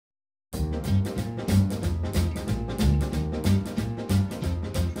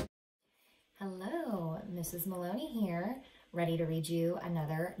Mrs. Maloney here, ready to read you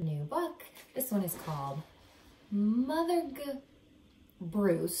another new book. This one is called Mother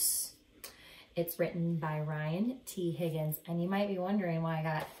Bruce. It's written by Ryan T. Higgins, and you might be wondering why I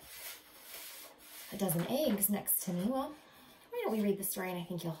got a dozen eggs next to me. Well, why don't we read the story and I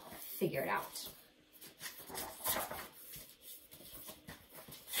think you'll figure it out.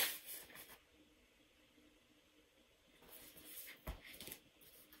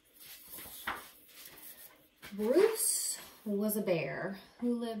 Bruce was a bear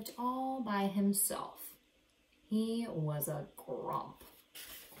who lived all by himself. He was a grump.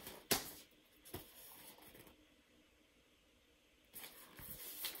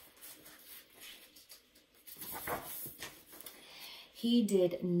 He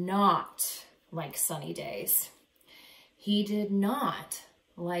did not like sunny days. He did not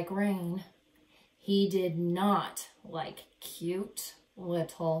like rain. He did not like cute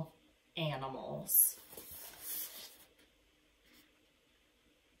little animals.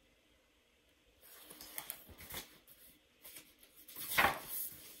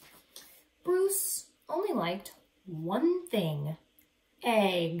 Bruce only liked one thing: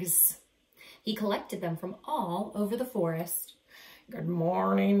 eggs. He collected them from all over the forest. "Good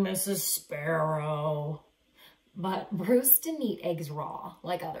morning, Mrs. Sparrow." But Bruce didn't eat eggs raw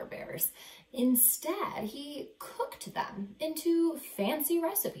like other bears. Instead, he cooked them into fancy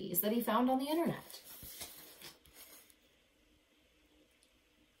recipes that he found on the internet.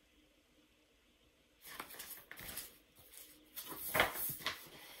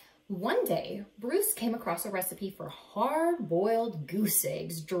 One day, Bruce came across a recipe for hard-boiled goose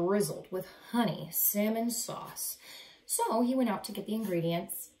eggs drizzled with honey salmon sauce. So he went out to get the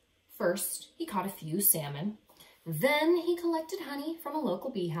ingredients. First, he caught a few salmon. Then he collected honey from a local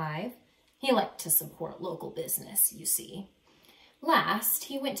beehive. He liked to support local business, you see. Last,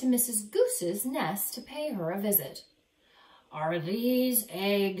 he went to Mrs. Goose's nest to pay her a visit. "Are these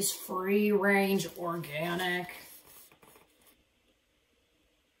eggs free-range organic?"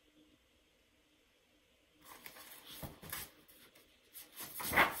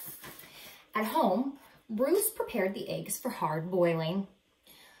 At home, Bruce prepared the eggs for hard boiling,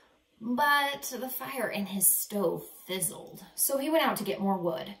 but the fire in his stove fizzled, so he went out to get more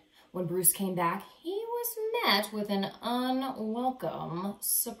wood. When Bruce came back, he was met with an unwelcome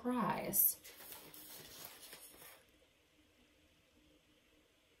surprise.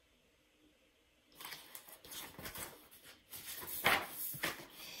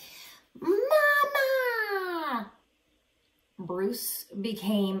 "Mama!" Bruce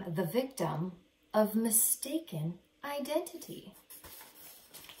became the victim of mistaken identity.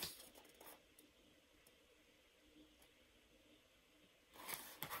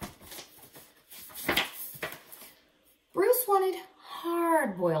 Bruce wanted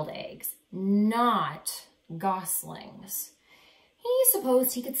hard-boiled eggs, not goslings. He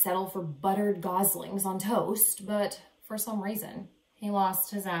supposed he could settle for buttered goslings on toast, but for some reason, he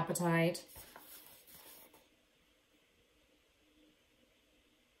lost his appetite.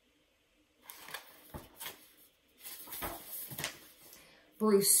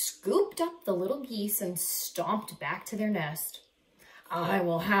 Bruce scooped up the little geese and stomped back to their nest. "I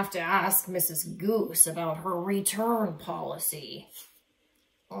will have to ask Mrs. Goose about her return policy."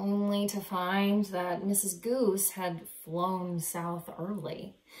 Only to find that Mrs. Goose had flown south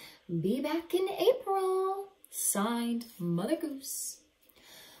early. "Be back in April," signed Mother Goose.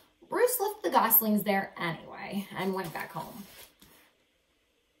 Bruce left the goslings there anyway and went back home.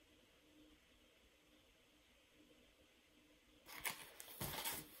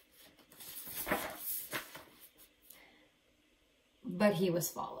 But he was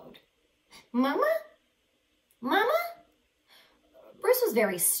followed. "Mama? Mama?" Bruce was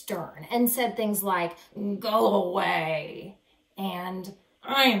very stern and said things like, "Go away," and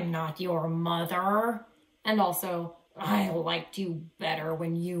 "I'm not your mother," and also, "I liked you better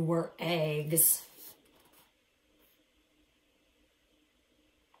when you were eggs."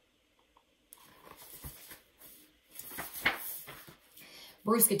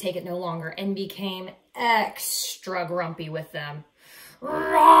 Bruce could take it no longer and became extra grumpy with them. "Roar!"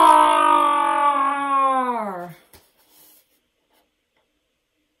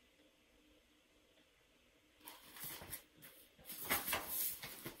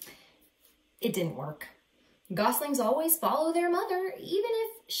 It didn't work. Goslings always follow their mother, even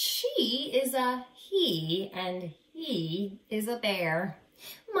if she is a he and he is a bear.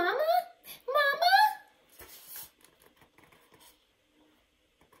 "Mama? Mama?"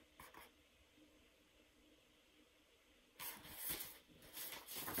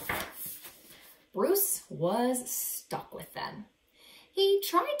 was stuck with them. He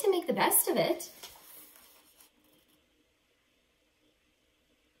tried to make the best of it.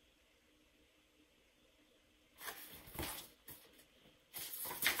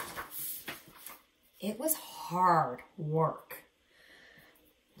 It was hard work.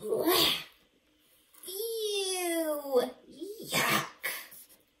 Blech. Ew! Yuck!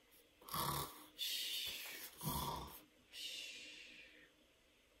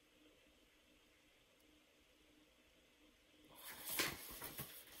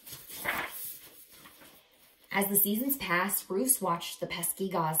 As the seasons passed, Bruce watched the pesky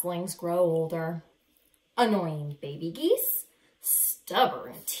goslings grow older. Annoying baby geese,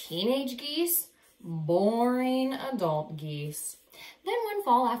 stubborn teenage geese, boring adult geese. Then one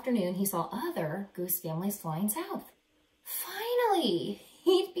fall afternoon, he saw other goose families flying south. Finally,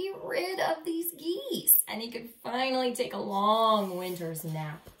 he'd be rid of these geese, and he could finally take a long winter's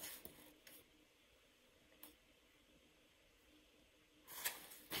nap.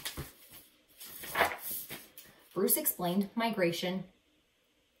 Bruce explained migration,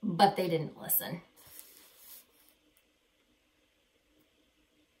 but they didn't listen.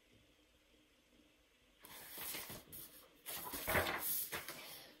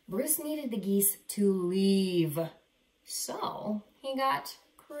 Bruce needed the geese to leave, so he got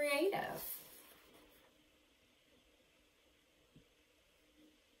creative.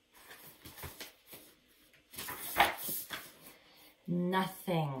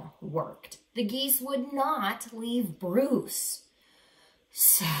 Nothing worked. The geese would not leave Bruce.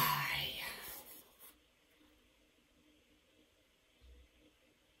 Sigh.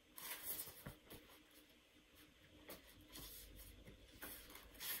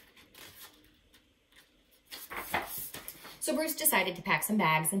 So Bruce decided to pack some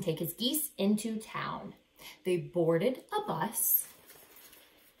bags and take his geese into town. They boarded a bus.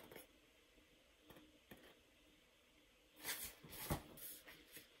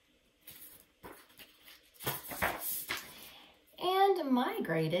 And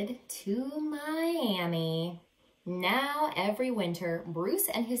migrated to Miami. Now, every winter, Bruce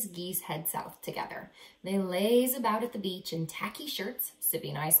and his geese head south together. They laze about at the beach in tacky shirts,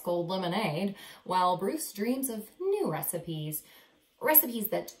 sipping ice cold lemonade, while Bruce dreams of new recipes. Recipes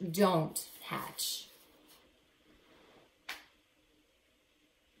that don't hatch.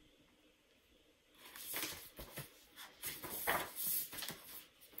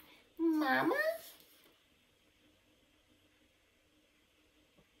 Mama?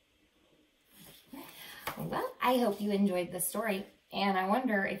 Well, I hope you enjoyed this story, and I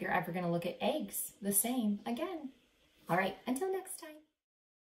wonder if you're ever going to look at eggs the same again. All right, until next time.